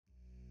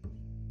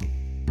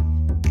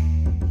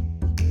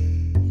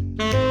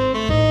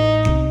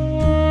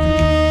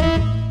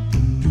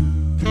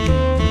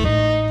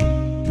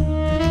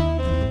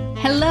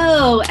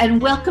and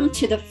welcome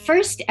to the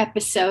first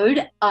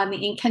episode on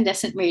the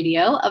Incandescent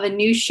Radio of a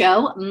new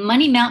show,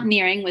 Money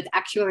Mountaineering with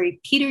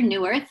Actuary Peter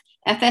Neuwirth,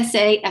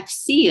 FSA,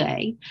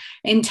 FCA,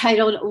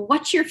 entitled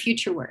What's Your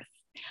Future Worth?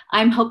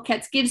 I'm Hope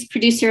Katz-Gibbs,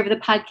 producer of the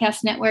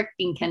podcast network,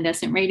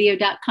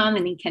 incandescentradio.com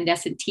and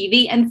Incandescent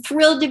TV, and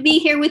thrilled to be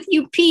here with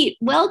you, Pete.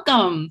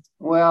 Welcome.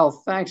 Well,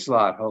 thanks a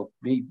lot, Hope.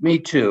 Me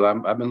too.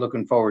 I've been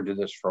looking forward to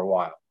this for a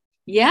while.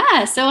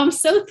 Yeah, so I'm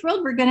so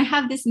thrilled we're going to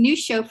have this new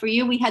show for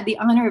you. We had the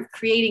honor of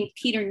creating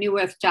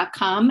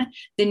peterneuwirth.com,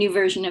 the new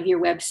version of your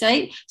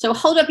website. So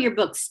hold up your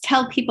books.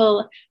 Tell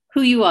people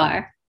who you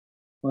are.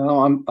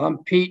 Well, I'm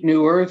Pete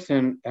Neuwirth,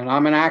 and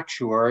I'm an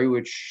actuary,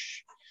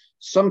 which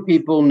some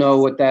people know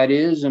what that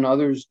is and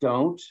others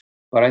don't.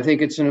 But I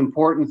think it's an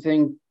important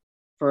thing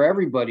for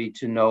everybody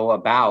to know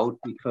about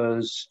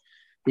because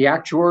the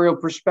actuarial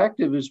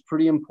perspective is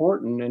pretty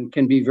important and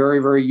can be very,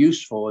 very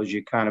useful as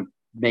you kind of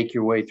make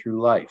your way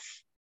through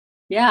life.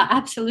 Yeah,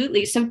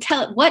 absolutely. So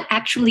what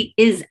actually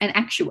is an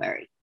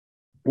actuary?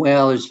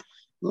 Well, there's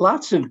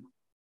lots of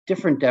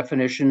different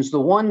definitions. The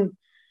one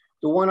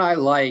I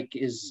like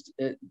is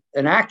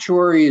an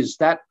actuary is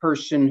that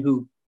person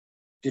who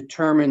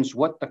determines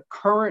what the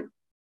current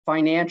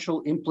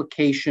financial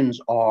implications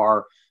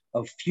are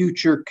of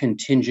future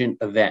contingent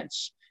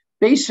events.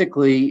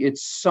 Basically,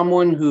 it's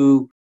someone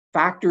who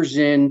factors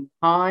in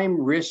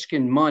time, risk,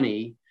 and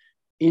money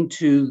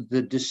into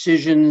the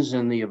decisions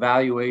and the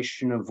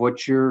evaluation of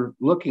what you're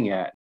looking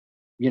at,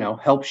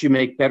 helps you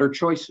make better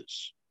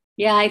choices.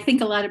 Yeah, I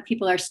think a lot of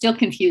people are still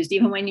confused,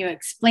 even when you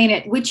explain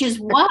it, which is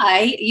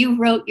why you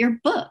wrote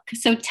your book.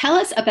 So tell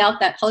us about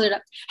that. Hold it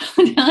up.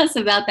 Tell us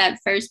about that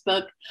first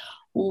book.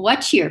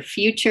 What's Your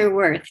Future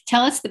Worth?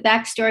 Tell us the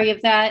backstory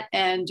of that.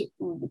 And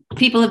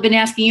people have been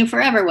asking you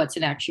forever, what's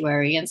an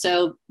actuary? And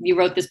so you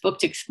wrote this book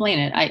to explain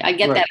it. I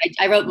get right. That.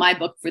 I wrote my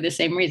book for the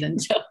same reason.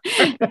 So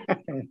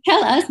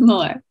tell us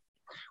more.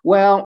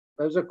 Well,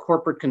 I was a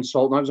corporate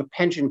consultant. I was a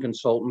pension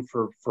consultant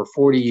for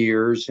 40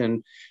 years.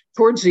 And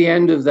towards the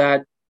end of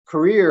that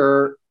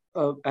career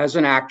as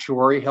an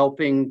actuary,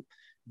 helping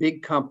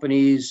big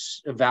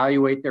companies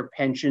evaluate their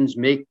pensions,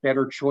 make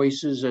better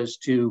choices as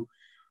to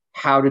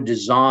how to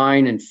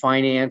design and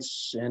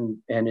finance and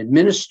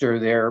administer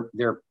their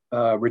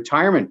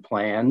retirement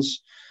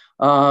plans,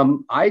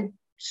 I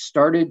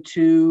started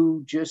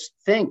to just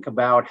think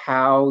about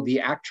how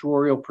the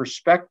actuarial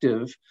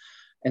perspective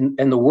and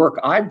the work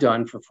I've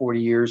done for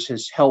 40 years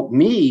has helped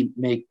me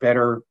make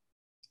better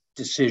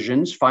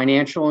decisions,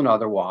 financial and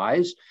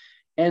otherwise,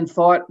 and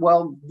thought,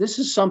 well, this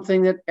is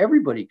something that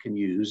everybody can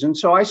use. And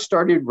so I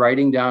started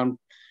writing down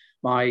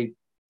my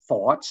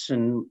thoughts,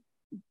 and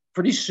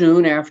pretty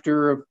soon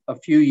after a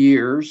few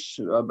years,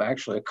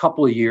 actually a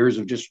couple of years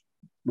of just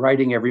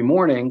writing every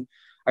morning,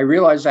 I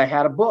realized I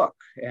had a book.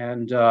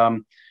 And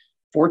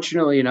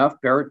fortunately enough,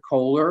 Barrett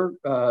Kohler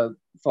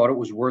thought it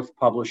was worth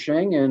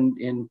publishing. And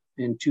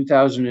in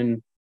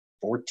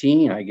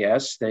 2014, I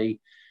guess, they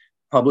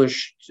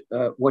published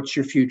What's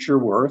Your Future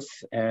Worth?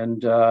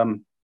 And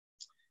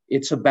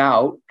it's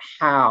about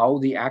how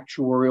the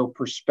actuarial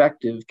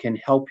perspective can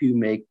help you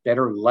make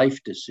better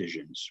life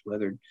decisions,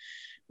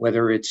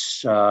 whether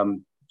it's,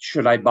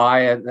 should I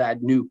buy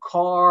that new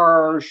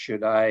car?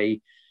 Should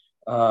I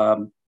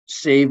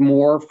save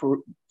more,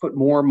 put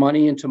more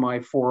money into my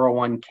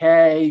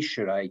 401k?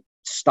 Should I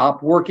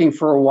stop working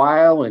for a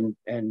while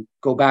and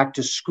go back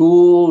to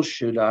school?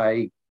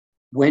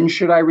 When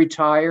should I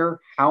retire?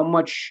 How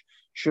much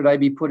should I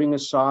be putting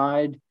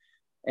aside?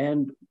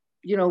 And,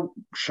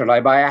 should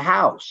I buy a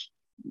house?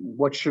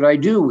 What should I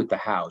do with the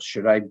house?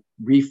 Should I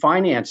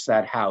refinance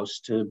that house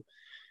to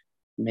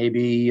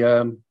maybe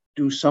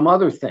do some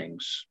other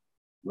things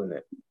with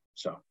it?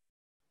 So,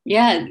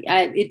 yeah,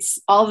 it's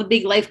all the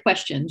big life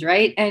questions,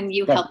 right? And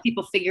you help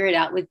people figure it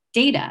out with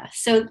data.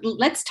 So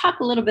let's talk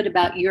a little bit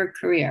about your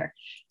career.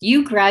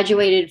 You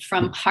graduated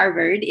from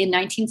Harvard in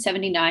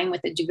 1979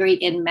 with a degree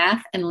in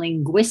math and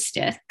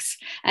linguistics.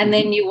 And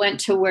then you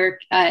went to work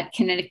at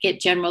Connecticut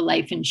General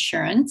Life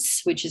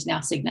Insurance, which is now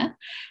Cigna.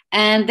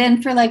 And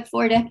then for like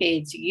 4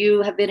 decades,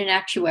 you have been an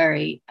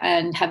actuary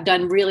and have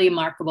done really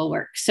remarkable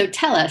work. So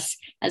tell us,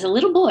 as a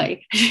little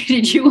boy,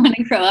 did you want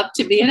to grow up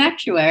to be an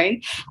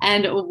actuary?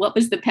 And what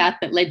was the path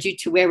that led you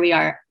to where we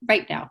are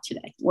right now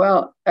today?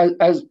 Well,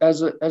 as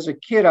a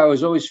kid, I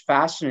was always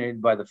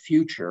fascinated by the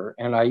future.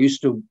 And I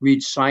used to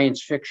read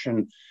science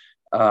fiction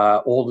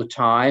all the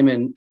time.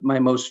 And my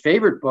most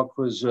favorite book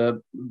was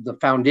the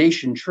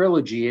Foundation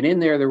trilogy. And in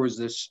there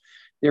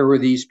were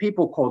these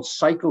people called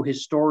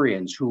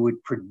psychohistorians who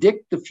would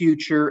predict the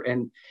future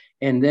and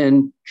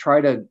then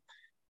try to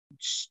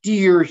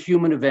steer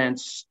human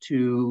events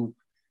to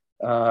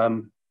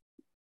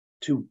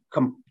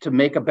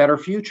make a better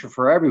future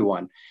for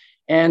everyone.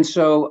 And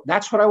so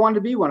that's what I wanted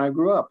to be when I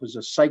grew up, as a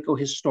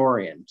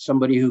psychohistorian,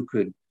 somebody who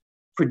could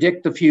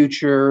predict the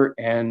future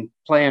and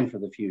plan for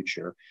the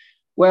future.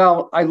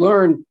 Well, I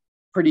learned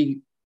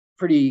pretty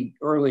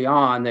early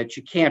on that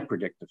you can't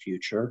predict the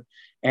future.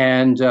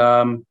 And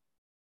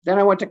then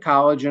I went to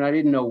college, and I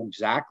didn't know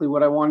exactly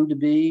what I wanted to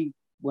be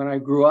when I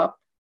grew up.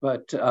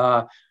 But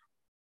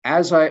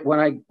as I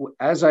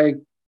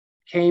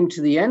came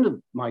to the end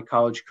of my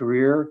college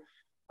career,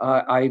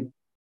 I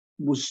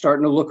was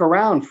starting to look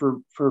around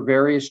for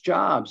various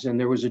jobs, and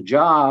there was a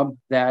job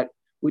that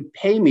would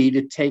pay me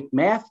to take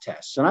math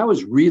tests, and I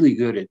was really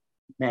good at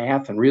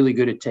math and really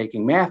good at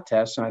taking math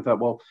tests, and I thought,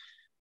 well,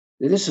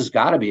 this has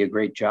got to be a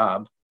great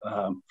job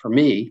for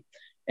me,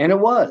 and it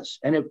was,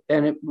 and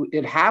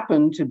it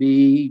happened to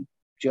be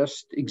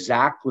just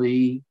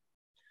exactly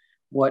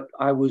what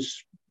I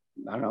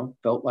don't know,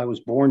 felt I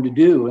was born to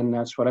do, and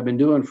that's what I've been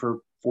doing for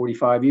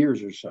 45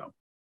 years or so.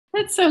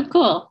 That's so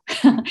cool.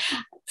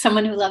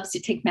 Someone who loves to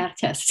take math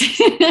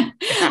tests.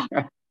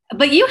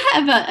 But you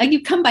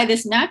come by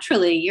this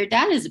naturally. Your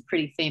dad is a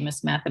pretty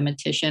famous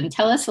mathematician.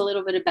 Tell us a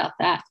little bit about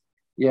that.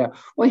 Yeah,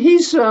 well, he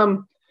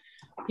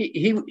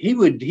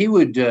would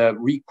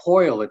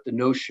recoil at the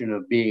notion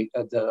of being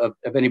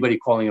of anybody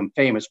calling him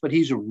famous, but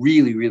he's a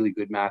really, really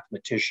good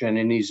mathematician,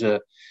 and he's a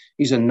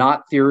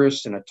knot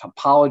theorist and a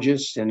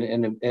topologist, and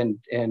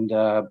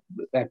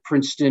at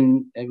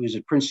Princeton, he was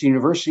at Princeton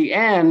University,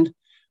 and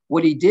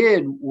what he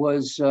did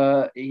was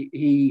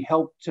he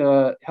helped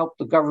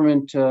the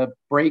government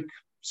break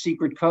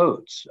secret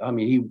codes. I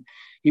mean,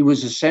 he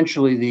was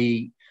essentially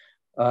the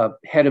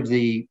head of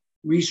the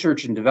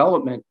research and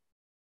development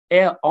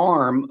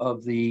arm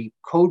of the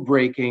code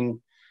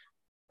breaking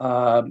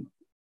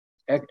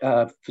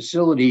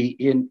facility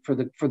for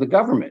the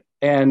government,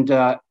 and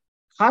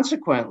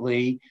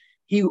consequently,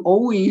 he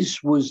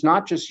always was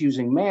not just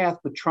using math,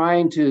 but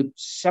trying to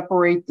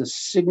separate the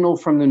signal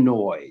from the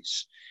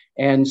noise.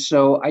 And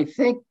so I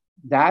think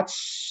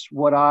that's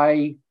what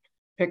I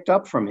picked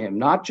up from him,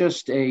 not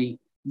just a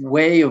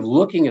way of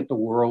looking at the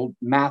world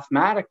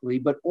mathematically,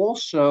 but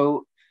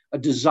also a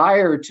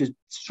desire to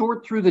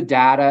sort through the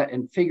data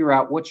and figure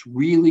out what's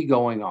really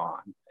going on.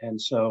 And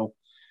so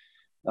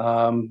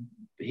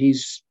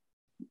he's,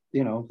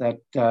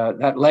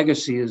 that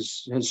legacy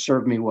has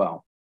served me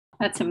well.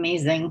 That's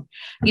amazing.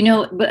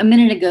 But a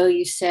minute ago,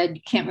 you said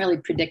you can't really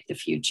predict the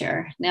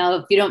future. Now,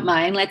 if you don't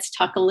mind, let's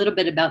talk a little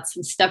bit about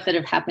some stuff that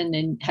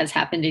has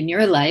happened in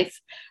your life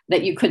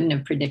that you couldn't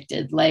have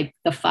predicted, like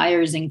the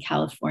fires in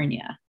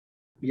California.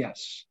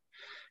 Yes.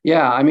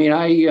 Yeah. I mean,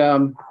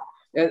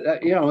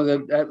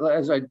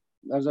 as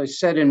I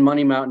said in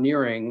Money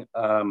Mountaineering,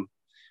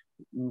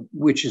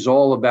 which is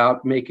all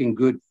about making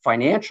good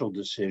financial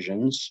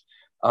decisions,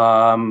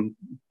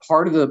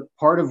 part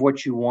of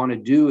what you want to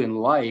do in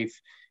life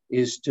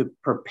is to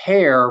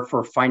prepare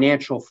for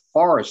financial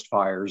forest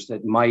fires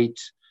that might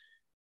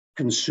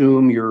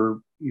consume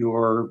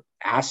your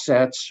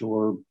assets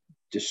or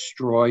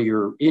destroy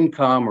your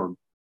income or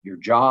your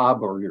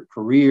job or your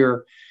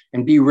career,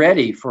 and be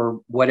ready for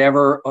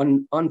whatever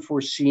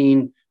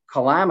unforeseen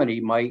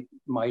calamity might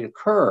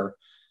occur,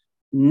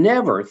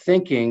 never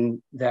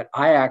thinking that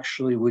I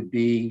actually would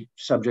be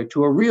subject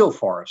to a real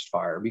forest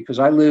fire, because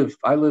I live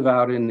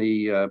out in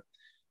the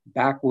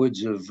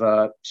backwoods of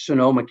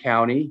Sonoma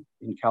County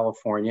in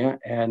California,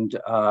 and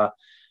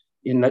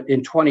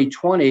in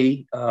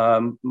 2020,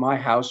 my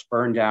house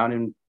burned down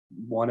in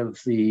one of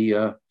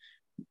the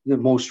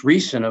most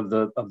recent of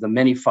the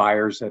many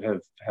fires that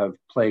have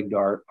plagued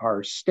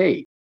our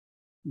state.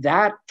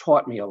 That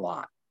taught me a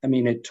lot. I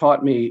mean, it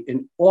taught me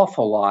an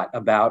awful lot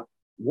about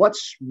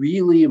what's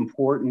really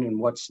important and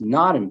what's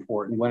not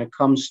important when it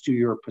comes to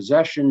your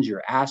possessions,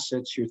 your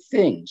assets, your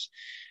things,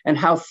 and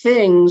how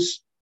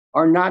things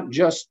are not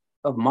just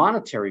of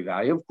monetary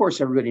value. Of course,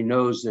 everybody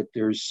knows that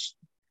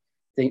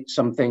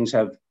some things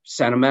have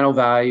sentimental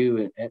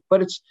value,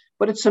 but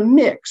it's a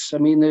mix. I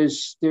mean,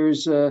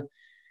 there's a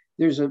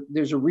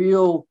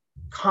real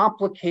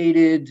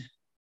complicated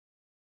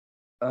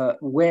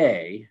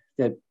way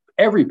that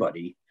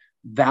everybody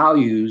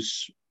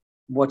values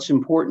what's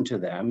important to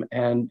them.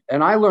 And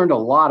I learned a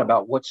lot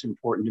about what's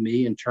important to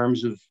me in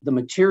terms of the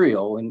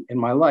material in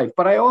my life.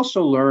 But I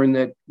also learned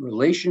that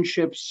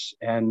relationships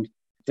and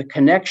the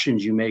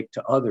connections you make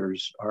to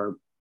others are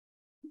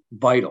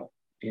vital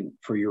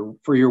for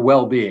your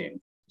well-being.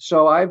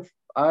 So I've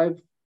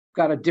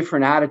got a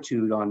different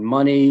attitude on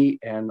money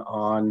and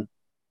on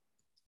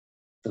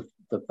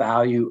the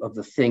value of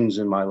the things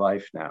in my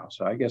life now.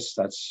 So I guess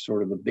that's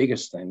sort of the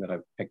biggest thing that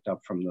I've picked up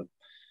from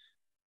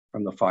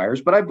the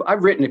fires. But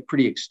I've written it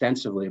pretty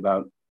extensively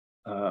about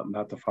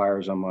the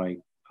fires on my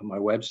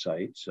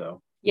website.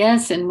 So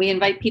yes, and we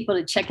invite people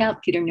to check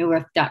out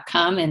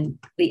peterneuwirth.com, and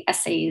the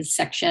essays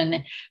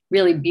section,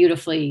 really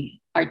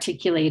beautifully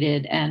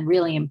articulated and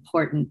really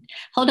important.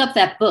 Hold up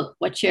that book.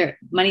 What's your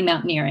Money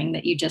Mountaineering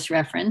that you just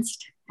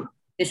referenced?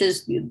 This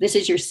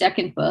is your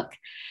second book,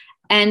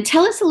 and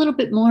tell us a little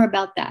bit more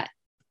about that.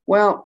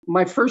 Well,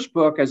 my first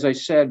book, as I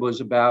said,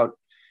 was about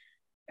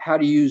how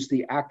to use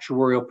the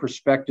actuarial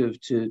perspective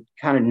to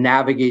kind of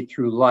navigate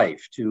through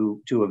life, to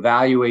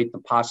evaluate the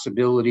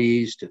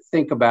possibilities, to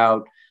think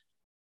about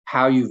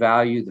how you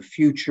value the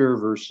future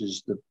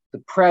versus the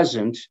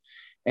present,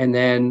 and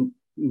then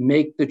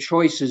make the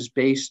choices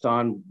based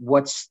on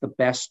what's the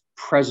best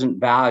present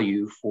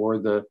value for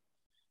the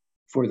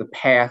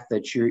path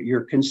that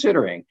you're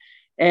considering.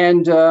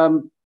 And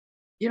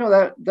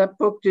that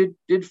book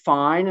did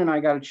fine, and I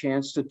got a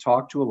chance to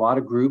talk to a lot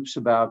of groups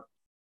about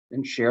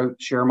and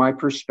share my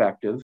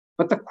perspective.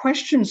 But the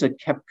questions that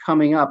kept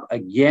coming up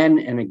again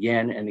and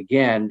again and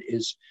again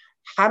is,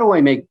 how do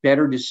I make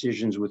better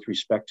decisions with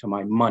respect to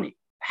my money?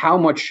 How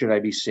much should I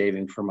be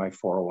saving for my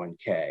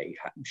 401k?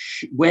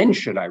 When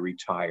should I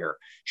retire?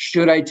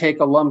 Should I take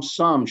a lump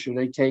sum? Should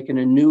I take an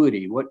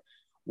annuity?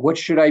 What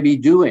should I be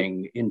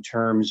doing in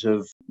terms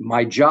of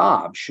my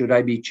job? Should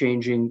I be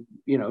changing,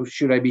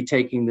 should I be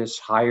taking this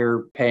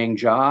higher paying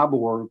job,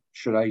 or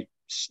should I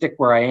stick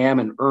where I am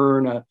and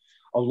earn a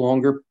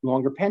longer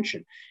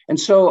pension? And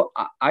so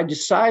I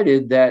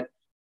decided that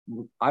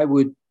I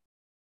would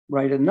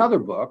write another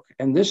book,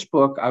 and this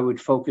book I would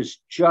focus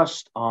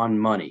just on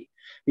money,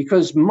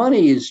 because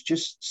money is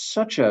just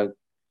such a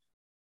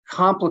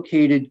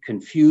complicated,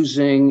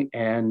 confusing,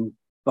 and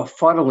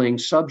befuddling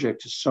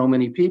subject to so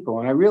many people.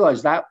 And I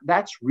realized that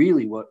that's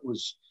really what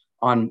was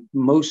on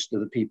most of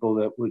the people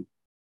that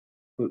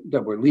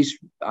were at least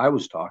I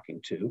was talking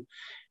to.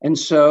 And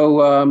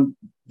so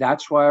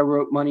that's why I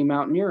wrote Money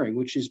Mountaineering,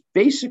 which is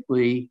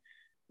basically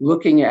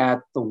looking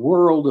at the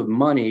world of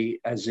money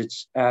as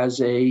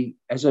a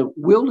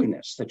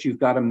wilderness that you've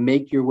got to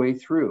make your way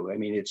through. I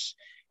mean,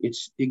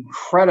 it's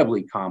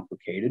incredibly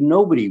complicated.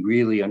 Nobody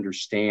really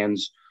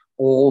understands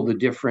all the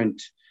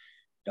different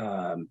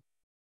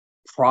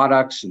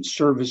products and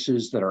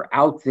services that are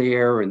out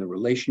there, and the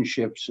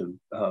relationships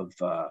of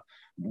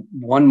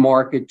one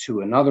market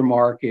to another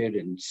market,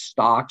 and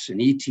stocks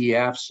and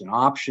ETFs and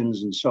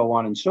options and so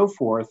on and so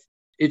forth.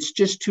 It's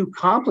just too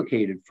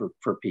complicated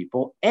for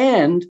people,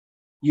 and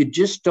you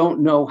just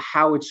don't know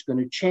how it's going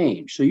to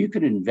change. So you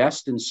could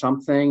invest in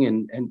something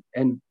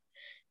and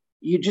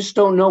you just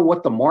don't know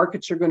what the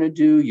markets are going to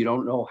do. You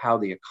don't know how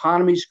the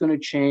economy is going to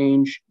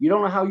change. You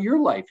don't know how your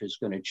life is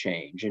going to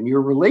change and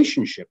your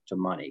relationship to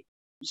money.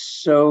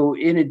 So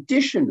in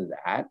addition to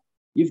that,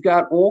 you've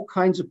got all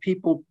kinds of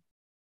people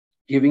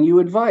giving you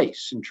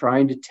advice and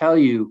trying to tell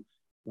you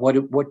what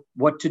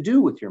to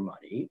do with your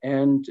money.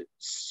 And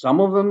some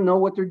of them know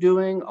what they're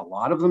doing. A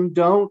lot of them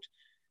don't.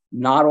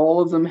 Not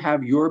all of them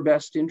have your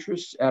best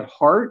interests at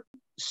heart.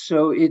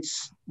 So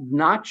it's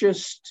not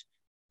just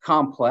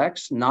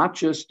complex, not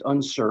just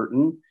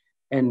uncertain,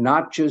 and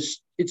not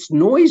just, it's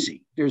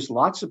noisy. There's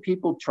lots of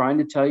people trying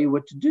to tell you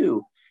what to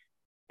do.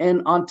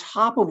 And on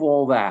top of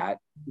all that,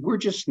 we're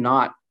just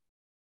not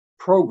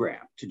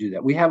programmed to do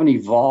that. We haven't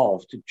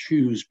evolved to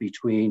choose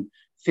between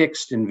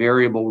fixed and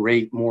variable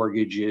rate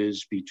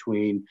mortgages,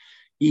 between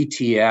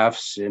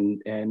ETFs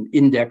and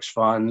index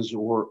funds,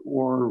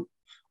 or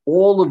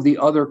all of the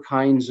other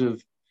kinds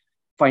of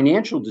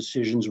financial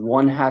decisions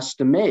one has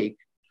to make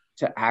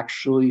to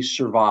actually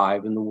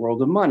survive in the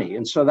world of money.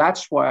 And so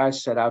that's why I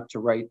set out to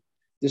write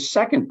this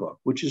second book,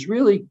 which is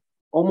really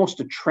almost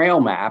a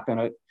trail map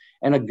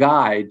and a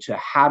guide to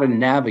how to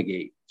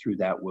navigate through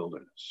that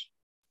wilderness.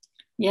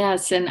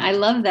 Yes, and I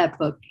love that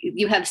book.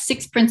 You have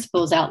 6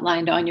 principles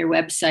outlined on your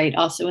website,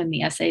 also in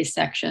the essays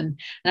section.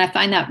 And I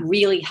find that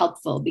really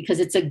helpful because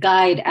it's a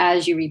guide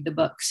as you read the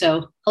book.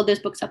 So hold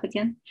those books up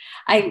again.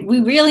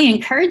 We really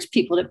encourage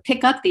people to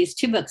pick up these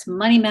 2 books,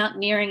 Money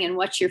Mountaineering and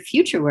What's Your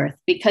Future Worth,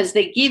 because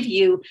they give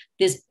you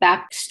this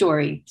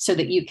backstory so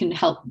that you can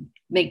help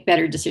make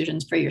better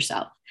decisions for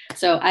yourself.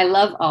 So I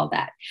love all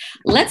that.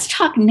 Let's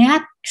talk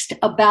next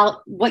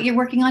about what you're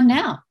working on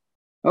now.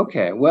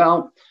 Okay,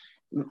 well,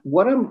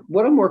 what I'm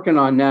working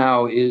on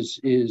now is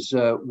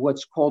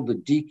what's called the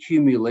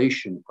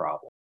decumulation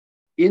problem.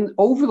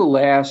 Over the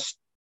last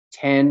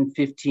 10,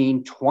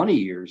 15, 20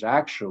 years,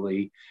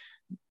 actually,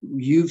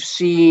 you've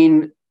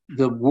seen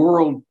the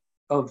world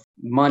of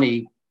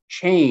money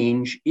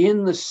change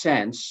in the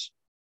sense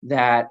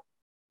that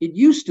it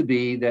used to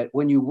be that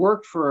when you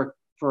worked for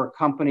a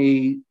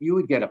company, you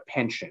would get a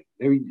pension.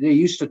 They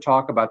used to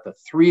talk about the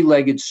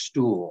 3-legged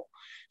stool: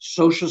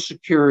 Social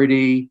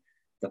Security,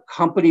 the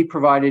company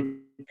provided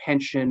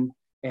pension,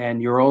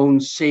 and your own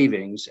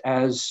savings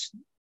as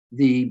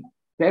the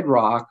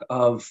bedrock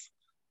of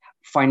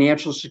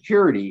financial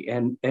security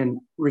and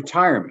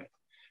retirement.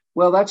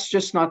 Well, that's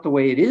just not the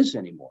way it is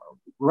anymore.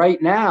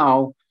 Right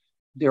now,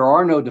 there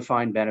are no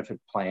defined benefit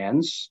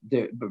plans,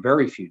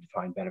 very few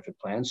defined benefit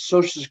plans.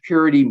 Social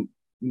Security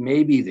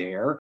may be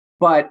there,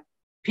 but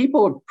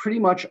people are pretty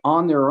much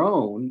on their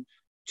own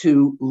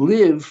to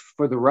live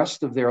for the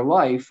rest of their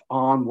life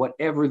on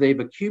whatever they've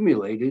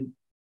accumulated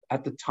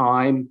at the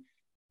time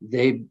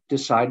they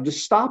decided to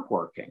stop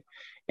working.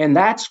 And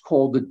that's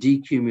called the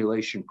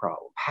decumulation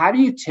problem. How do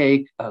you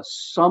take a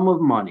sum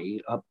of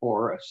money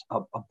or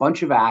a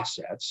bunch of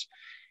assets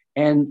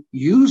and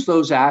use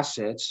those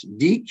assets,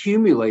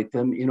 decumulate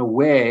them in a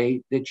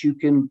way that you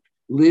can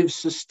live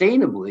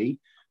sustainably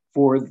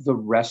for the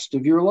rest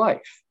of your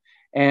life?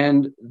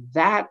 And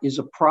that is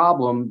a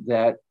problem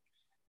that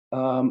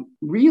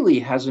really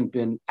hasn't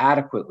been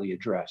adequately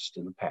addressed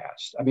in the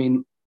past. I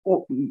mean,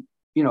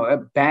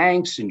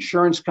 banks,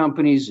 insurance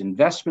companies,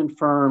 investment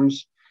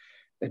firms,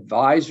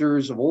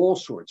 advisors of all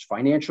sorts,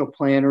 financial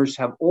planners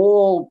have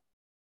all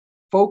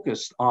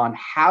focused on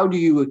how do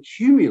you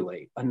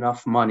accumulate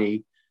enough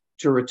money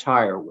to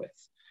retire with.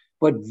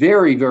 But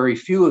very, very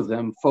few of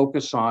them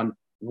focus on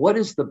what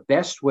is the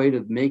best way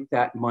to make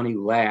that money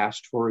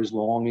last for as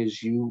long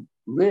as you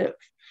live.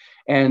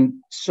 And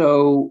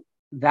so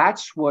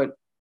that's what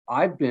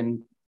I've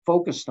been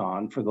focused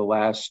on for the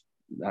last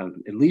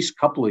at least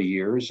couple of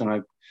years. And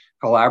I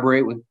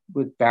collaborate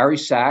with Barry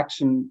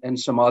Sachs and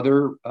some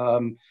other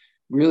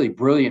really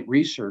brilliant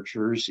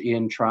researchers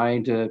in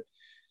trying to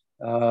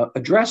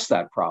address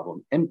that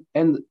problem. And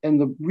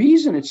the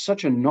reason it's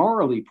such a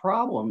gnarly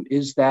problem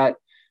is that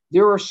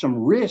there are some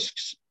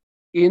risks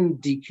in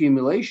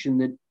decumulation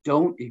that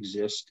don't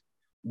exist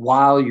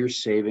while you're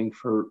saving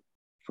for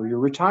your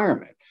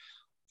retirement.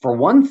 For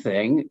one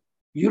thing,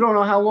 you don't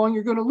know how long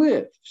you're going to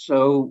live.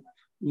 So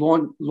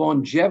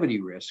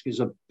longevity risk is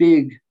a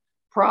big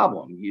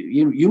problem.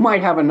 You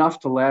might have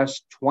enough to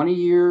last 20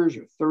 years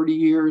or 30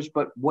 years,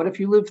 but what if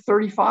you live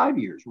 35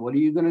 years? What are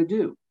you going to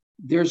do?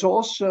 There's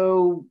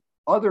also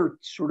other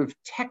sort of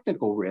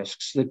technical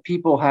risks that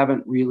people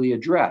haven't really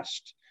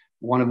addressed,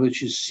 one of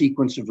which is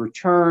sequence of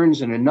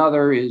returns, and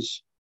another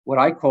is what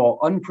I call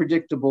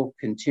unpredictable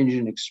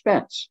contingent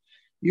expense.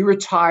 You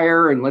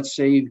retire, and let's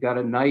say you've got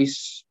a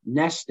nice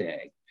nest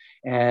egg,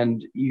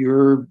 and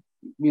you're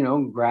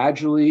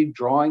gradually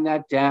drawing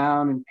that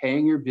down and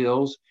paying your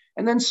bills,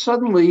 and then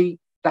suddenly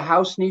the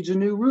house needs a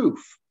new roof,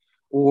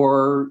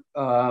 or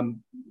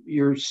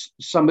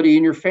somebody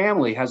in your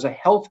family has a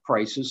health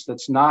crisis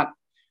that's not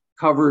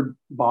covered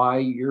by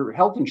your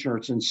health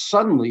insurance, and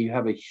suddenly you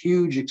have a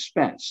huge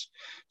expense.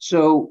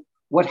 So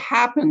what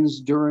happens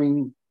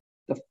during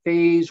the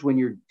phase when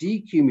you're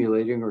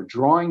decumulating or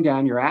drawing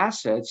down your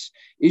assets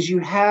is you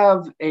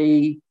have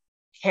a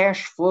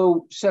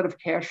set of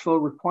cash flow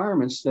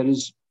requirements that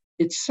is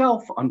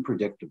itself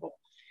unpredictable.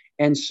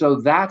 And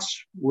so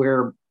that's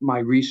where my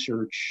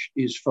research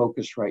is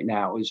focused right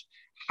now, is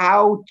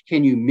how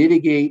can you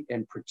mitigate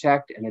and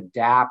protect and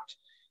adapt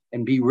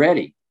and be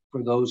ready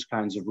for those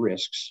kinds of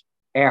risks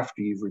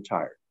after you've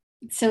retired.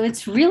 So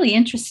it's really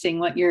interesting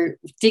what you're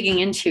digging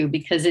into,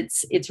 because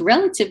it's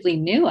relatively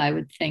new, I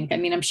would think. I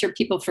mean, I'm sure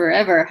people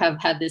forever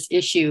have had this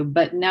issue,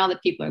 but now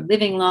that people are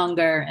living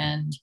longer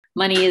and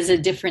money is a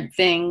different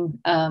thing.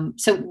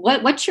 So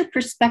what's your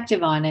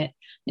perspective on it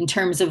in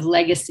terms of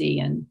legacy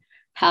and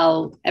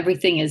how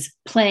everything is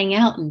playing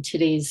out in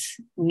today's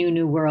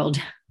new world?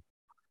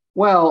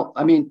 Well,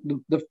 I mean,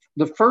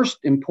 the first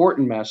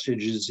important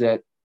message is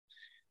that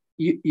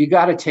you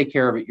got to take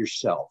care of it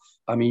yourself.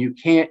 I mean,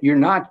 you're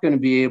not going to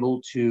be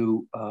able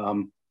to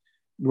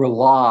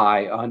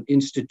rely on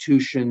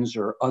institutions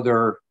or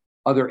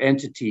other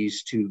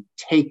entities to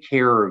take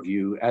care of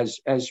you as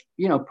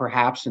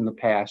perhaps in the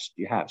past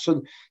you have.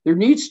 So there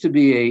needs to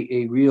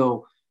be a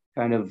real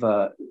kind of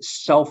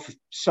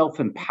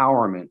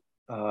self-empowerment,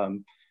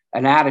 an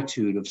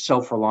attitude of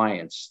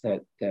self-reliance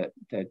that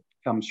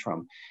comes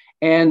from.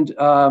 And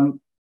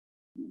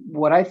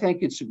what I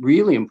think it's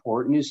really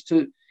important is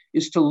to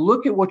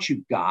look at what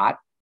you've got,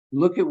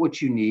 look at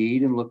what you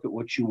need, and look at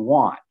what you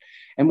want.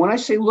 And when I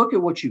say look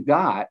at what you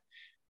got,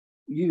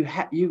 you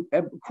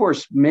of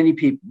course, many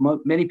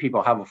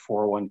people have a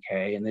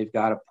 401k and they've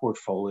got a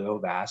portfolio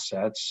of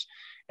assets,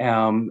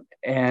 and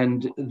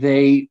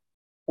they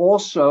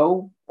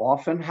also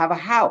often have a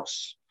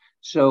house.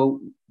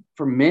 So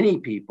for many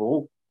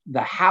people,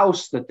 the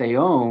house that they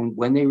own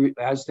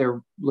as they're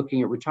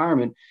looking at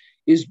retirement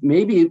is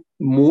maybe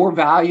more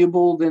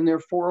valuable than their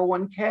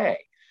 401k.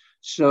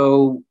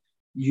 So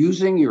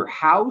using your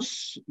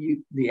house,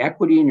 the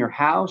equity in your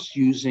house,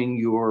 using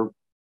your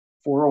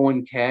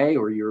 401k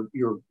or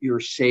your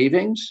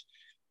savings,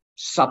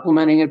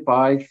 supplementing it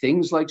by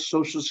things like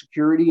Social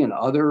Security and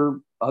other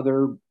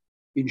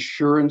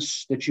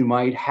insurance that you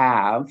might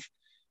have,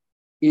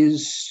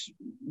 is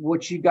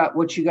what you got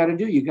to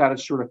do. You got to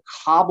sort of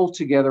cobble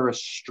together a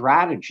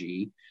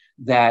strategy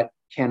that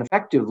can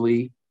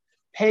effectively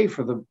pay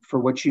for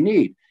what you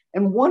need.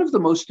 And one of the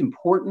most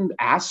important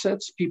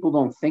assets people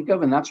don't think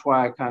of, and that's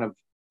why I kind of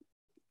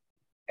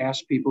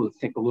ask people to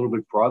think a little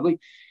bit broadly,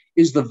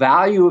 is the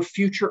value of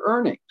future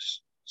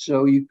earnings.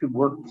 So you could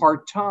work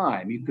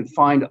part-time, you could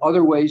find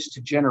other ways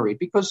to generate,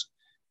 because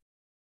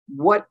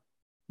what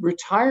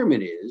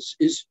retirement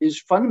is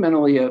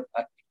fundamentally a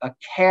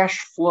cash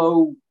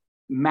flow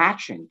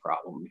matching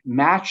problem,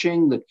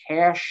 matching the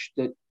cash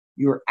that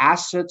your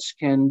assets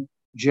can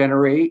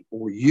generate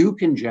or you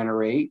can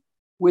generate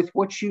with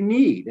what you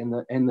need and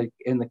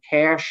the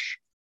cash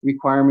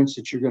requirements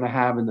that you're going to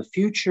have in the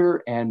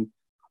future, and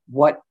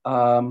what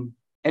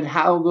and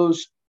how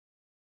those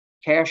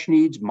cash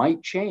needs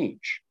might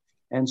change.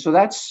 And so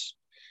that's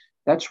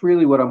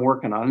really what I'm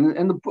working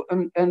on.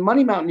 And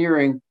Money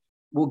Mountaineering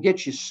will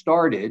get you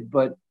started,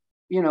 but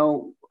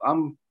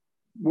I'm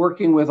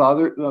working with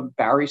other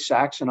Barry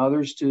Sachs and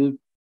others to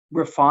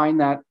refine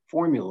that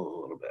formula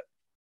a little bit.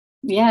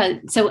 Yeah.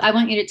 So I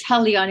want you to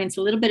tell the audience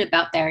a little bit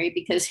about Barry,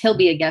 because he'll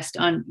be a guest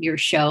on your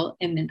show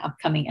in an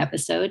upcoming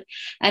episode.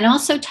 And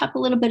also talk a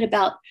little bit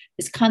about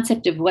this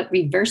concept of what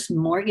reverse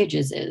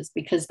mortgages is,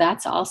 because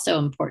that's also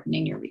important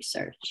in your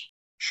research.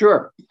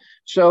 Sure.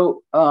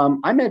 So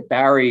I met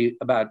Barry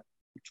about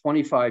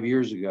 25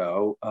 years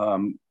ago.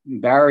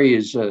 Barry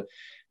is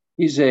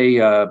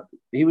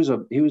he was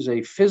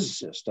a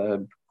physicist.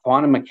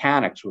 Quantum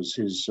mechanics was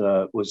his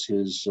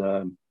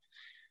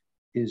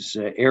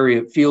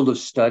area field of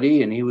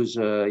study, and he was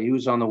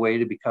on the way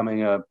to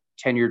becoming a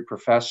tenured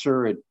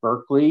professor at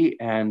Berkeley,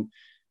 and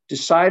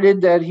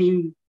decided that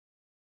he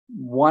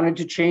wanted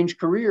to change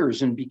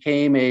careers and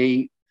became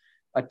a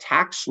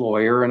tax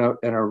lawyer and an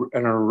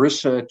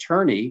ERISA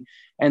attorney,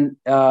 and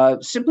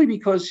simply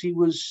because he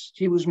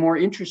was more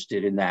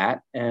interested in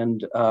that,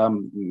 and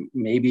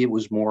maybe it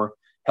was more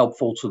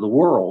helpful to the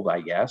world,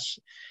 I guess.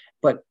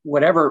 But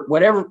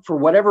for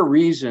whatever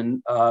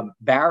reason,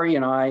 Barry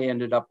and I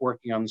ended up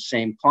working on the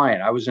same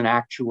client. I was an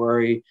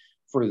actuary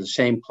for the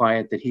same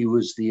client that he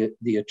was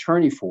the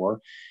attorney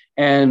for,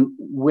 and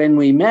when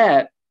we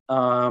met,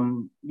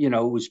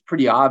 it was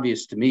pretty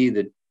obvious to me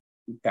that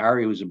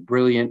Barry was a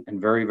brilliant and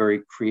very,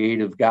 very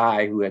creative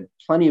guy who had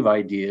plenty of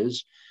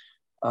ideas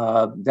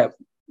that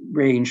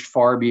ranged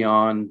far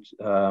beyond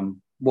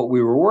what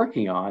we were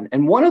working on.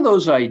 And one of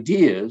those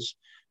ideas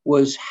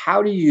was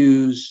how to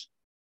use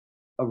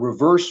a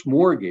reverse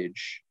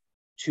mortgage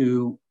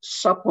to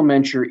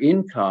supplement your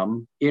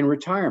income in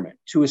retirement,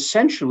 to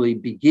essentially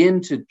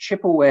begin to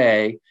chip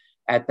away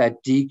at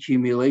that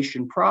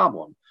decumulation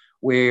problem,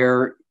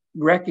 where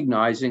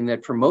recognizing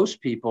that for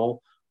most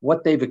people,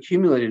 what they've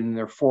accumulated in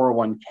their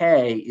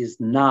 401k is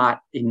not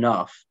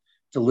enough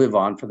to live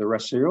on for the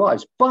rest of their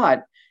lives.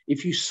 But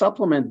if you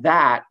supplement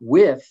that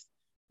with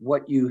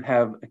what you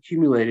have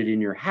accumulated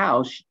in your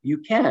house, you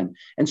can.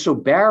 And so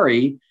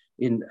Barry,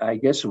 I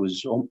guess it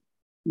was a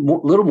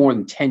little more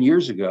than 10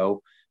 years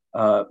ago,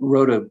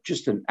 wrote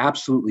just an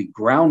absolutely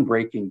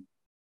groundbreaking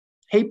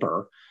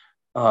paper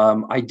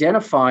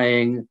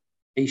identifying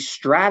a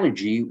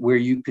strategy where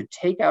you could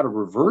take out a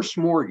reverse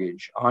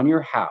mortgage on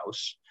your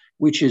house,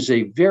 which is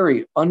a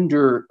very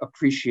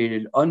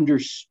underappreciated,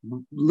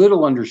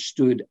 little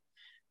understood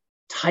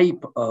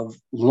type of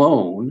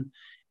loan,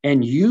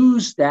 and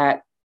use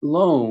that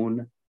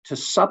loan to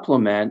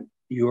supplement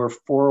your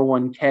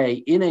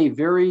 401k in a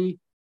very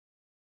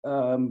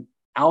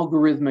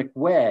algorithmic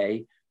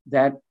way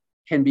that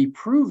can be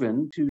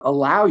proven to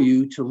allow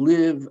you to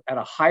live at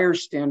a higher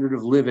standard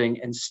of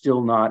living and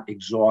still not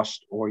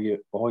exhaust all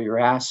your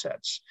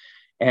assets.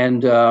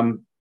 And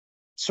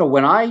so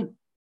when I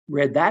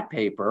read that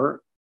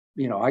paper,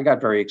 I got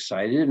very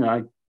excited, and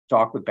I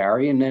talked with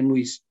Barry, and then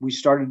we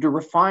started to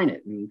refine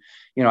it. And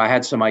I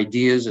had some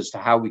ideas as to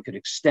how we could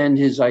extend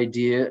his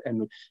idea,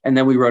 and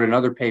then we wrote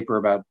another paper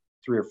about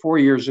 3 or 4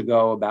 years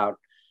ago about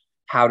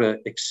how to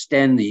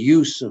extend the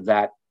use of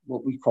that,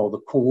 what we call the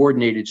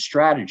coordinated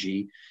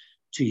strategy,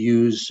 to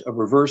use a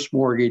reverse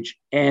mortgage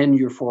and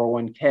your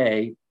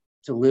 401k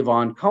to live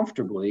on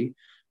comfortably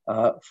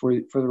for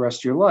the rest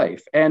of your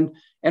life. And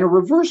a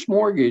reverse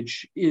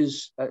mortgage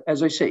is,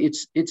 as I say,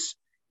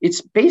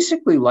 it's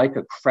basically like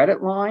a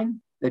credit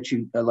line that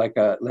you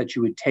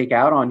would take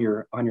out on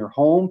your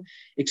home,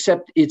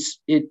 except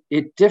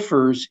it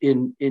differs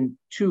in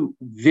two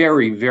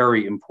very,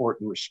 very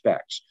important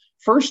respects.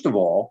 First of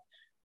all,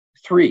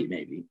 three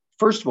maybe.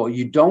 First of all,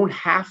 you don't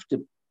have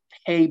to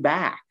pay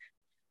back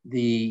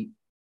the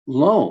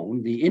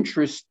loan. The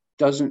interest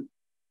doesn't.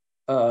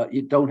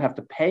 You don't have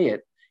to pay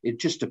it. It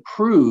just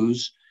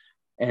accrues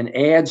and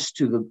adds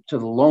to the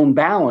loan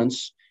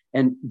balance,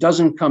 and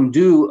doesn't come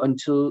due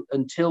until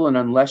and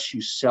unless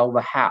you sell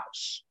the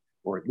house,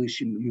 or at least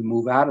you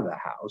move out of the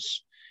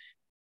house.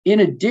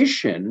 In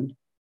addition,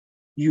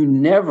 you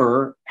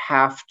never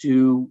have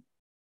to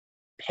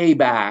pay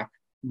back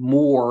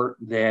more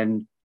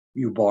than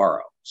you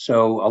borrow.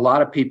 So a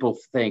lot of people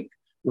think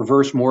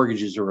reverse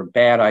mortgages are a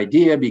bad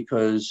idea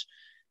because,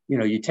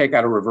 you take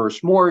out a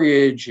reverse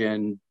mortgage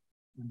and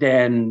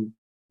then,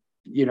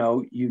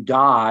 you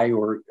die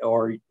or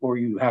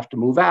you have to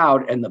move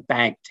out and the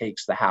bank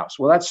takes the house.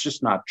 Well, that's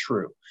just not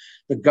true.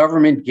 The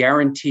government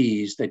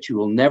guarantees that you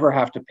will never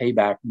have to pay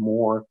back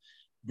more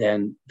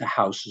than the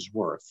house is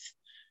worth.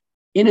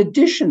 In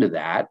addition to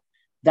that,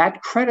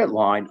 that credit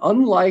line,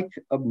 unlike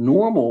a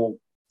normal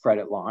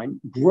credit line,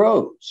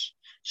 grows.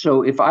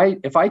 So if I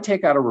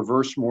take out a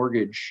reverse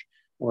mortgage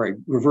or a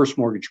reverse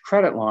mortgage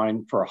credit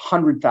line for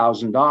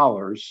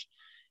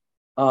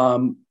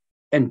 $100,000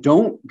 and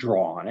don't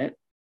draw on it,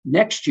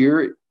 next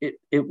year it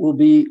will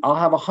be, I'll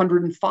have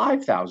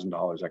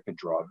 $105,000 I could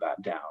draw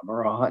that down,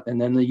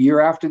 and then the year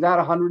after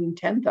that,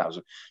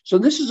 $110,000. So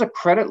this is a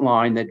credit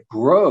line that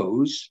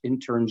grows in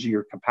terms of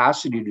your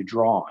capacity to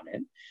draw on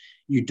it.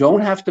 You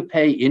don't have to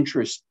pay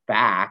interest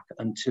back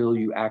until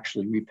you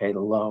actually repay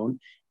the loan.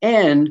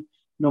 And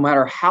no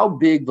matter how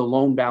big the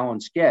loan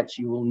balance gets,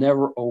 you will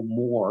never owe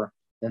more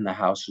than the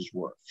house is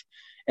worth.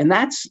 And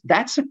that's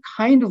a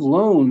kind of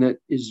loan that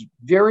is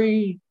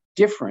very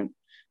different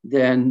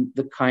than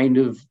the kind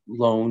of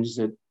loans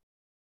that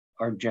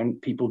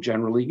people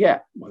generally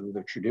get, whether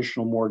they're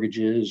traditional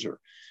mortgages or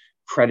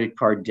credit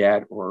card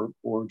debt or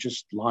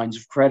just lines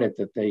of credit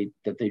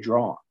that they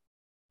draw on.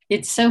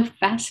 It's so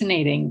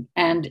fascinating.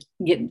 And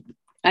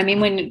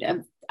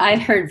when I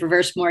heard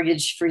reverse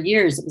mortgage for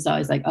years. It was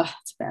always like, oh,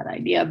 it's a bad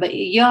idea. But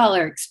y'all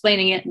are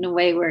explaining it in a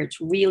way where it's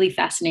really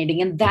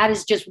fascinating. And that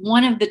is just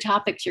one of the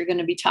topics you're going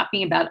to be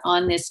talking about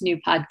on this new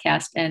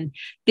podcast and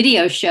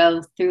video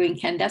show through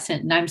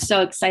Incandescent. And I'm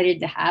so excited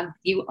to have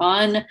you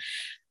on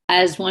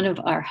as one of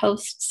our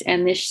hosts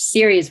and this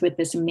series with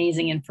this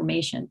amazing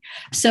information.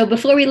 So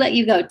before we let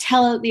you go,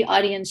 tell the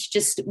audience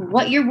just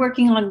what you're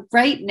working on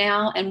right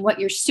now and what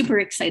you're super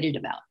excited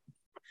about.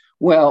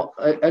 Well,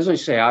 as I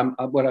say,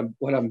 what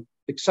I'm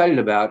excited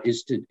about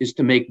is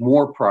to make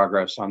more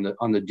progress on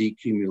the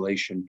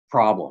decumulation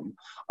problem.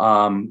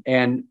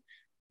 And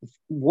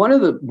one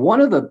of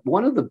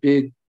the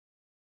big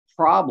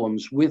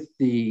problems with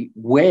the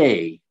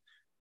way,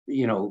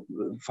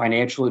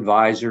 financial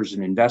advisors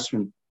and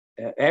investment,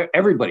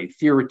 everybody,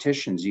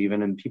 theoreticians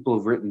even, and people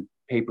who've written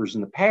papers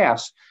in the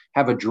past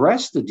have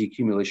addressed the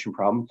decumulation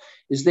problem,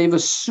 is they've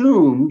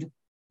assumed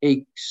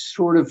a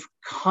sort of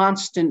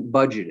constant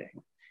budgeting.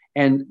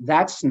 And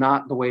that's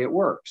not the way it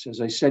works. As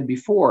I said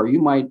before, you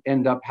might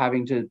end up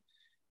having to,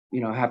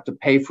 have to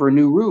pay for a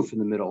new roof in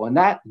the middle. And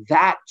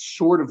that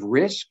sort of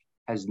risk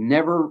has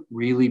never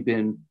really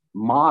been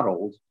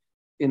modeled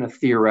in a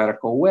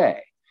theoretical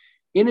way.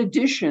 In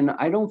addition,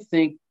 I don't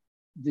think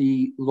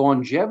the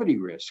longevity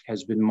risk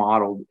has been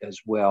modeled as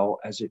well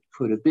as it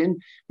could have been,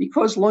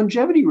 because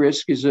longevity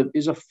risk is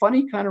a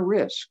funny kind of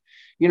risk.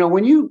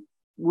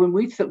 When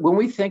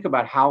we think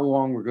about how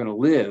long we're going to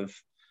live,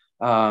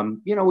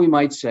 we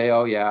might say,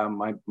 oh yeah,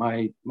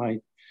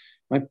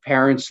 my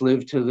parents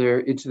lived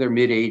into their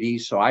mid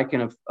 80s, so I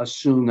can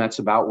assume that's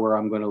about where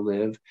I'm going to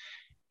live.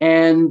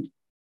 And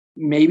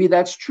maybe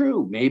that's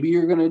true. Maybe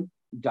you're going to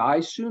die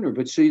sooner,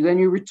 but so then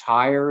you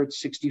retire at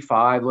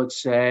 65, let's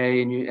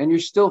say, and you're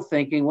still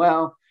thinking,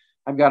 well,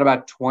 I've got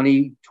about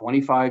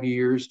 25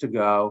 years to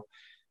go.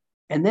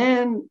 And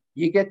then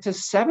you get to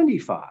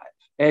 75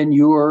 and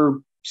you're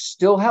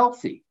still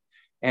healthy.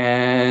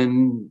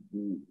 And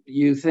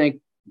you think,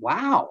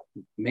 wow,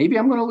 maybe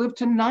I'm going to live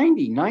to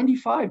 90,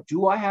 95.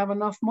 Do I have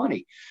enough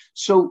money?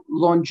 So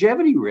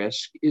longevity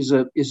risk is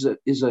a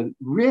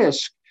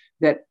risk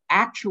that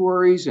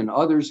actuaries and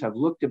others have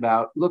looked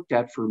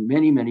at for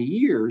many, many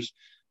years.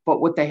 But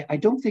what I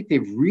don't think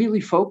they've really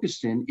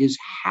focused in is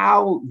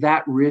how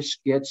that risk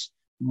gets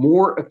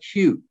more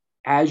acute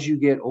as you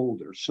get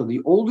older. So the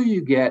older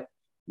you get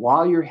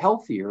while you're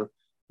healthier,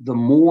 the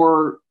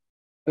more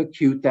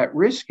acute that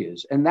risk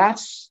is. And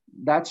that's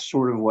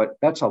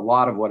a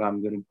lot of what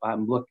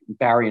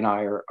Barry and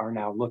I are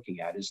now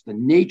looking at, is the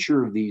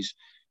nature of these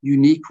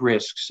unique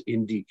risks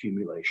in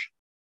decumulation.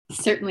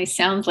 Certainly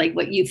sounds like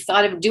what you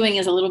thought of doing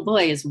as a little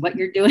boy is what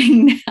you're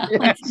doing now.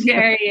 Yes. It's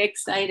very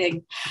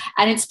exciting.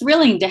 And it's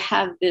thrilling to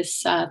have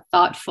this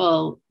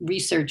thoughtful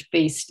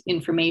research-based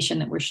information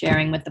that we're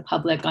sharing with the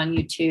public on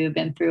YouTube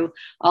and through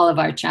all of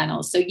our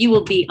channels. So you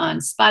will be on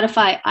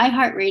Spotify,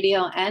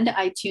 iHeartRadio, and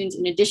iTunes,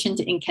 in addition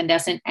to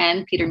Incandescent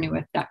and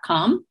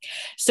PeterNeuwirth.com.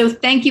 So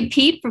thank you,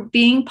 Pete, for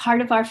being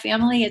part of our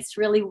family. It's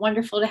really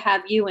wonderful to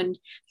have you and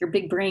your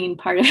big brain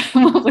part of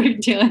what we're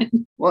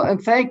doing. Well,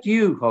 and thank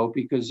you, Hope,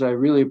 because I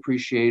really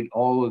appreciate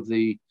all of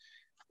the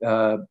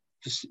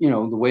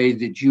way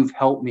that you've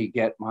helped me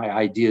get my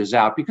ideas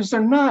out, because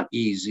they're not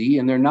easy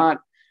and they're not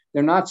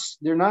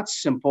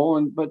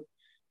simple,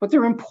 but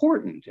they're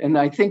important, and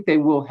I think they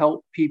will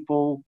help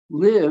people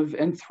live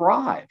and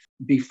thrive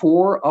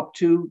before, up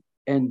to,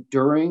 and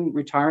during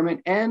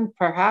retirement, and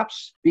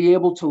perhaps be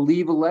able to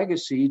leave a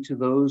legacy to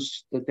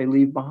those that they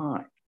leave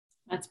behind.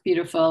 That's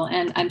beautiful.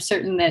 And I'm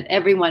certain that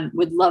everyone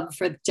would love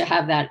to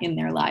have that in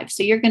their lives.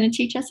 So you're going to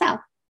teach us how.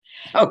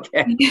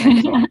 Okay.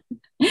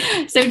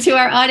 So to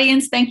our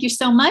audience, thank you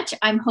so much.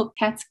 I'm Hope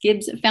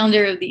Katz-Gibbs,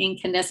 founder of the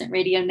Incandescent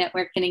Radio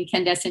Network and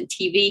Incandescent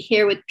TV,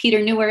 here with Peter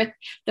Neuwirth,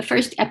 the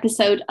first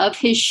episode of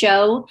his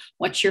show,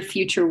 What's Your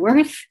Future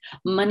Worth?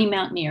 Money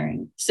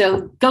Mountaineering.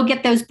 So go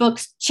get those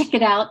books, check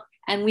it out,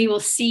 and we will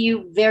see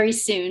you very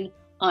soon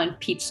on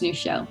Pete's new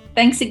show.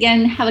 Thanks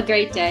again. Have a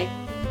great day.